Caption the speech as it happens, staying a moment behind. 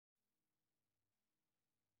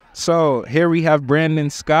So here we have Brandon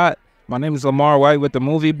Scott. My name is Lamar White with the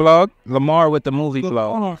movie blog. Lamar with the movie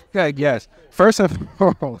blog. Okay, yes. First and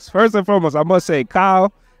foremost, I must say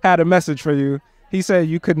Kyle had a message for you. He said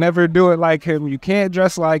you could never do it like him. You can't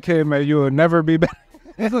dress like him, and you will never be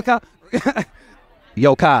better.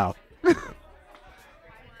 Yo, Kyle.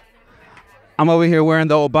 I'm over here wearing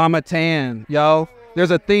the Obama tan, yo.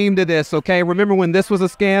 There's a theme to this, okay? Remember when this was a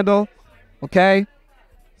scandal? Okay?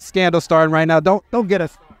 Scandal starting right now. Don't get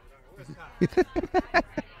us.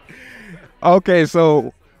 Okay,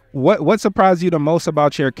 so what surprised you the most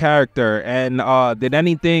about your character? And did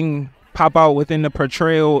anything pop out within the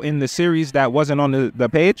portrayal in the series that wasn't on the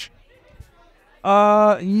page?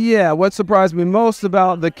 Yeah, what surprised me most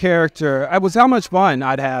about the character was how much fun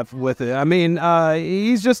I'd have with it. I mean,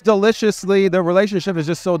 he's just the relationship is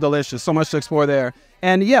just so delicious, so much to explore there.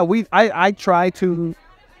 And yeah, I try to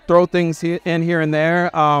throw things in here and there.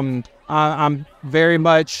 I'm very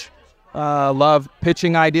much love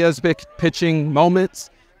pitching ideas, pitching moments,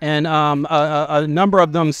 and a number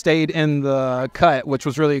of them stayed in the cut, which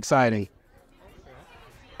was really exciting.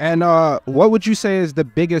 And what would you say is the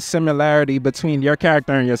biggest similarity between your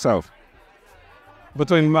character and yourself?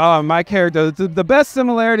 Between my character, the best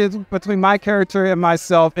similarity between my character and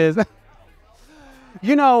myself is,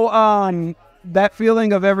 you know, that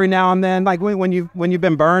feeling of every now and then, like when you've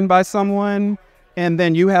been burned by someone, and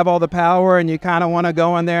then you have all the power, and you kind of want to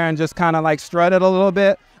go in there and just kind of like strut it a little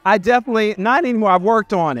bit. I definitely, not anymore. I've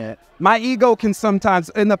worked on it. My ego can sometimes,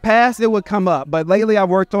 in the past, it would come up. But lately, I've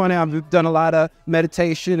worked on it. I've done a lot of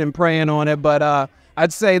meditation and praying on it. But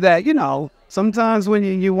I'd say that, you know, sometimes when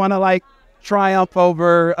you want to, like, triumph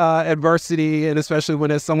over adversity, and especially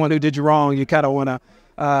when it's someone who did you wrong, you kind of want to,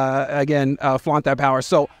 again, flaunt that power.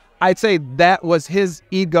 So I'd say that was his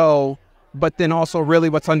ego. But then also really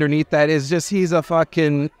what's underneath that is just he's a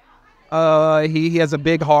fucking, he has a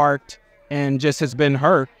big heart and just has been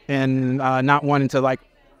hurt and not wanting to, like,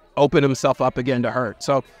 open himself up again to hurt.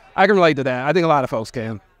 So I can relate to that. I think a lot of folks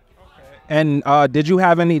can. And did you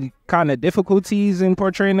have any kind of difficulties in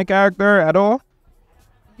portraying the character at all?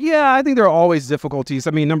 Yeah, I think there are always difficulties.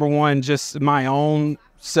 I mean, number one, just my own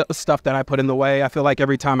stuff that I put in the way. I feel like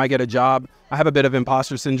every time I get a job, I have a bit of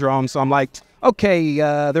imposter syndrome. So I'm like, okay,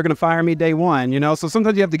 they're going to fire me day one, you know? So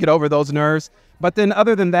sometimes you have to get over those nerves. But then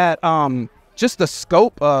other than that, just the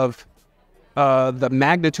scope of the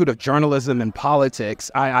magnitude of journalism and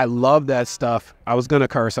politics. I love that stuff. I was going to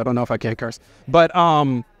curse. I don't know if I can curse. But,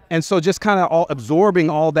 and so just kind of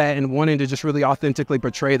absorbing all that and wanting to just really authentically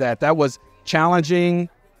portray that was challenging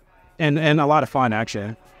and a lot of fun,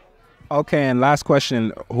 actually. Okay, and last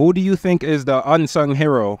question. Who do you think is the unsung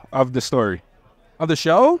hero of the story? Of the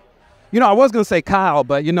show? You know, I was going to say Kyle,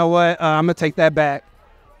 but you know what? I'm going to take that back.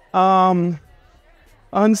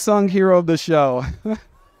 Unsung hero of the show. I'm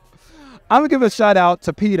going to give a shout out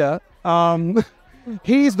to PETA.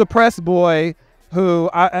 He's the press boy who,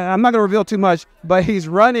 I'm not going to reveal too much, but he's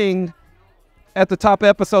running at the top of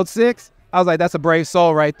episode 6. I was like, that's a brave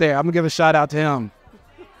soul right there. I'm going to give a shout out to him.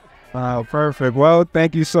 Wow, perfect. Well,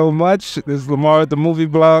 thank you so much. This is Lamar at the movie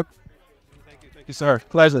blog. Thank you, sir.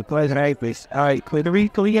 Pleasure. All right, please. All right, can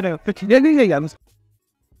we get a picture? Yeah.